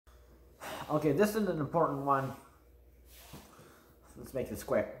Okay, this is an important one. Let's make this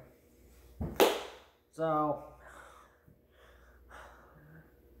quick. So,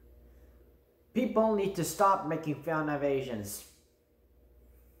 people need to stop making fun of Asians.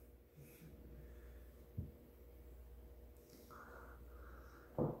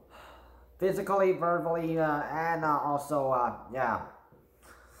 Physically, verbally, and also, yeah.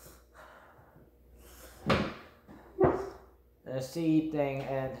 The C thing,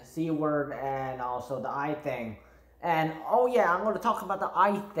 and C word, and also the I thing. And, oh yeah, I'm going to talk about the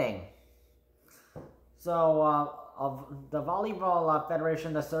I thing. So, the Volleyball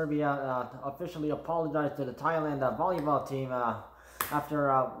Federation of Serbia officially apologized to the Thailand volleyball team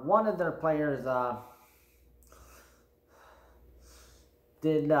after one of their players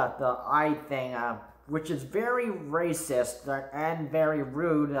did the I thing, which is very racist and very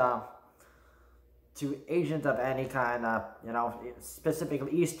rude to Asians of any kind, you know,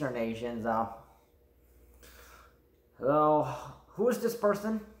 specifically Eastern Asians. So, who is this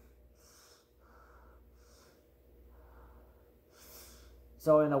person?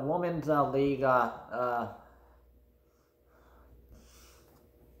 So in the women's league, the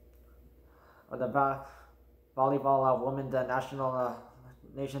volleyball women's national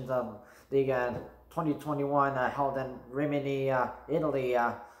nations league in 2021 held in Rimini, Italy.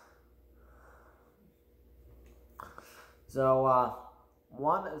 So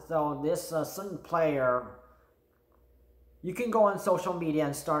this certain player, you can go on social media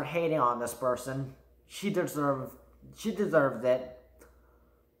and start hating on this person. She deserved it.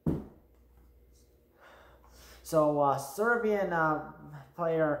 So, Serbian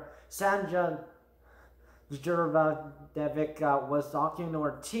player Sanja Djurdevic was talking to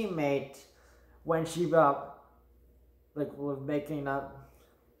her teammate when she was making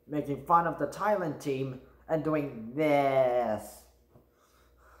fun of the Thailand team and doing this.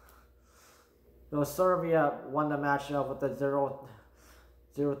 So Serbia won the match with a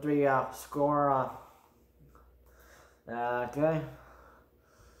 0-3 score. Okay.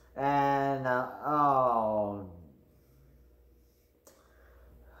 And,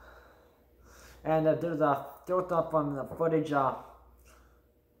 and there's a filter from the footage shown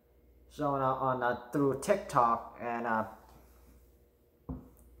on through TikTok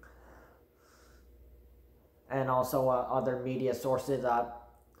and also other media sources.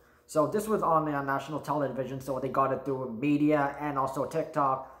 So this was on the national television, so they got it through media and also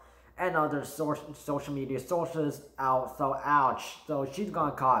TikTok and other social media sources out. So ouch. So she's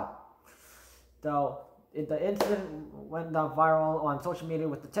got caught. So the incident went viral on social media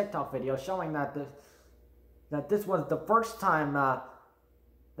with the TikTok video showing that this was the first time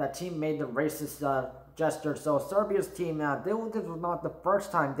that team made the racist gesture. So Serbia's team, this was not the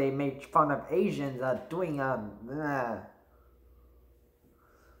first time they made fun of Asians doing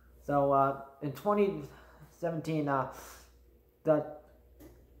So in 2017, the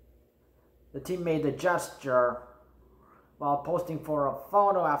team made the gesture while posting for a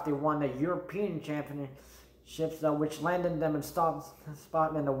photo after they won the European Championships, which landed them in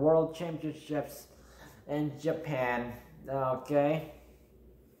spot in the World Championships in Japan. Okay.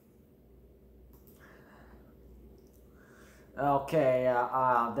 Okay,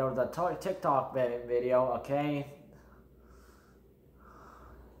 there was a TikTok video, okay.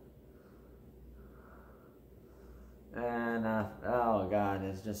 And, oh god,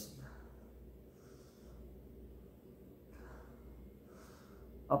 it's just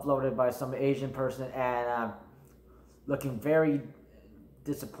uploaded by some Asian person and looking very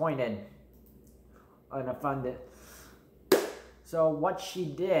disappointed and offended. So what she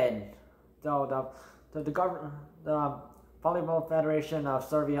did, so the Volleyball Federation of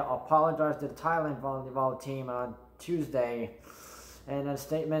Serbia apologized to the Thailand volleyball team on Tuesday. In a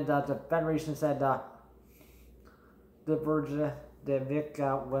statement, the federation said Djurdevic,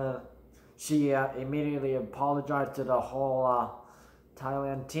 she immediately apologized to the whole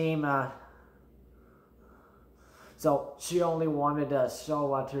Thailand team. So she only wanted to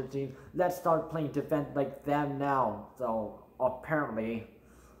show to her team, let's start playing defense like them now. So apparently,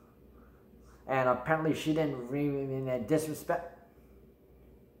 she didn't really disrespect.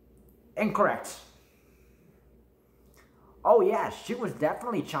 Incorrect. Oh yeah, she was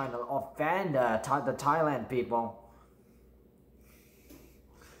definitely trying to offend the Thailand people.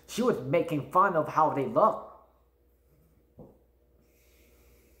 She was making fun of how they look.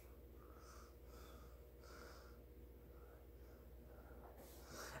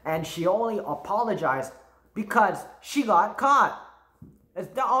 And she only apologized because she got caught.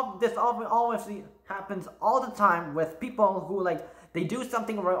 This obviously happens all the time with people who they do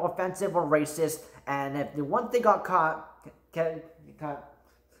something offensive or racist, and once they got caught,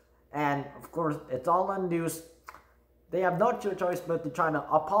 And of course, it's all on news. They have no choice but to try to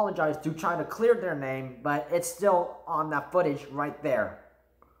apologize, to try to clear their name, but it's still on that footage right there.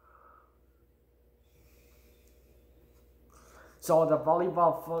 So the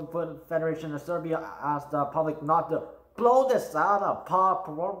Volleyball Federation of Serbia asked the public not to blow this out of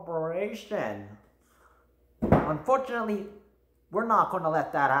proportion. Unfortunately, we're not going to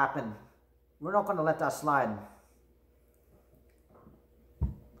let that happen. We're not going to let that slide.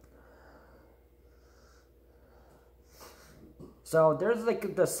 So there's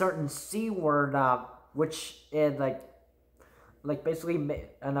like the certain C word, which is like basically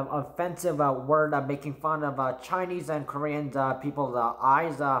an offensive word, making fun of Chinese and Korean people's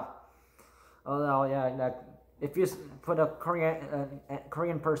eyes. Although yeah, if you put a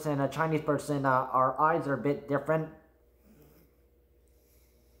Korean person, a Chinese person, our eyes are a bit different.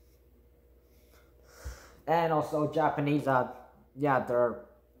 And also Japanese, yeah, they're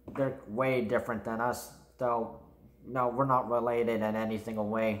way different than us. So no, we're not related in any single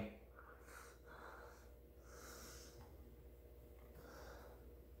way.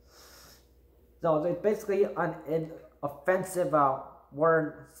 So it's basically an offensive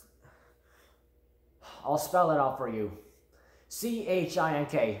word. I'll spell it out for you.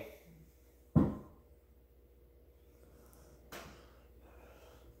 C-H-I-N-K.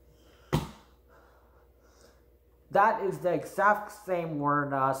 That is the exact same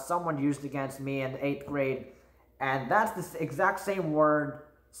word someone used against me in 8th grade. And that's the exact same word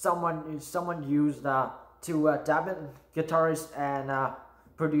someone used to Dabin, guitarist and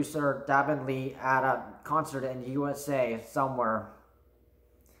producer Dabin Lee at a concert in USA somewhere.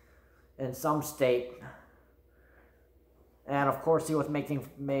 In some state. And of course he was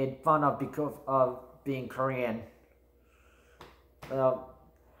made fun of because of being Korean.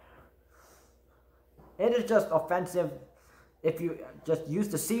 It is just offensive if you just use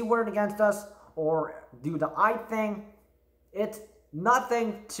the C word against us or do the I thing. It's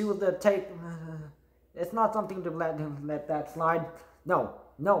nothing to the take. It's not something to let that slide. No,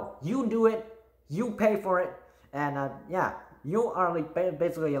 you do it. You pay for it. And yeah, you are like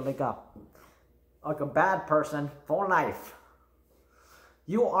basically like a bad person for life.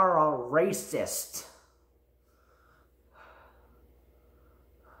 You are a racist.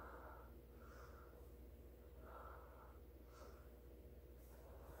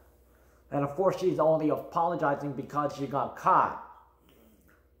 And of course, she's only apologizing because she got caught.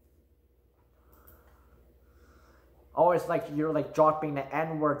 Oh, it's like you're like dropping the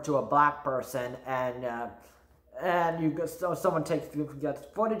N-word to a black person, and you so someone gets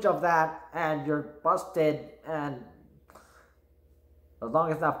footage of that, and you're busted. And as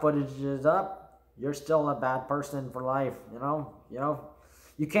long as that footage is up, you're still a bad person for life. You know,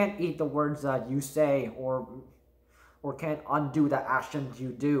 you can't eat the words that you say, or can't undo the actions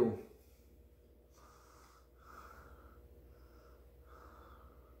you do.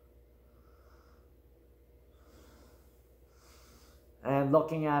 And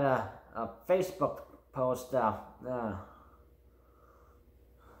looking at a Facebook post, no,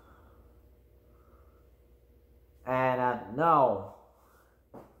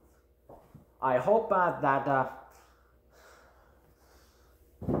 I hope that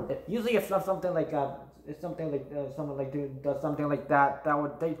usually if something like someone like does something like that,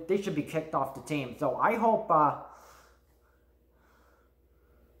 they should be kicked off the team. So I hope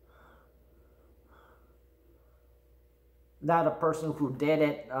that a person who did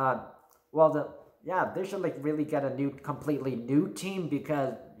it, they should like really get a completely new team,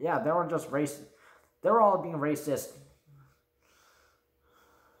 because yeah, they were just racist. They're all being racist.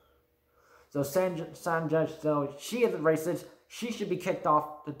 So Sanja, so she is a racist. She should be kicked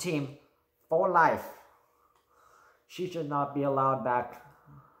off the team for life. She should not be allowed back.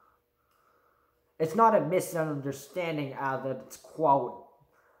 It's not a misunderstanding as it's quote.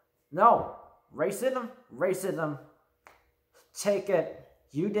 No, racism. Take it.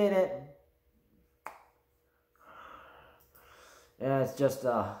 You did it. Yeah, it's just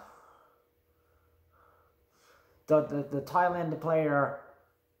the Thailand player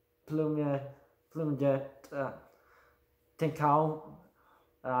Plumjet Tinkau,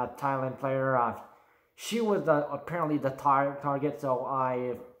 Thailand player. She was apparently the target. So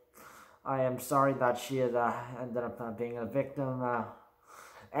I am sorry that she is ended up being a victim.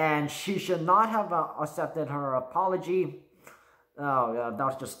 And she should not have accepted her apology. Oh, yeah, that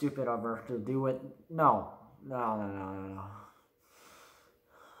was just stupid of her to do it. No. No.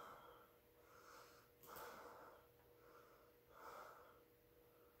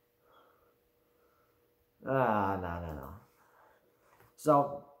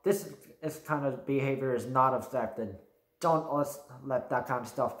 So this kind of behavior is not accepted. Don't let that kind of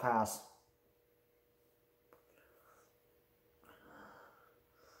stuff pass.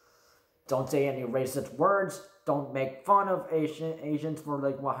 Don't say any racist words. Don't make fun of Asians for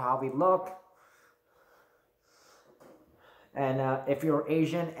like how we look. And if you're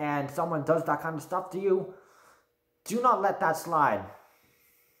Asian and someone does that kind of stuff to you, do not let that slide.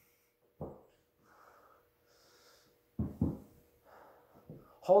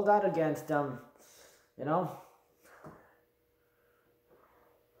 Hold that against them, you know?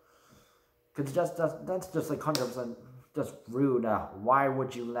 Because that's just like 100% just rude. Why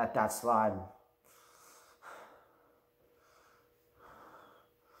would you let that slide?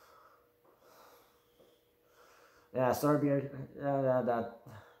 Yeah, Serbia, that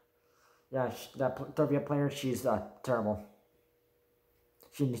Serbia player, she's terrible.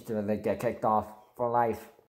 She needs to like, get kicked off for life.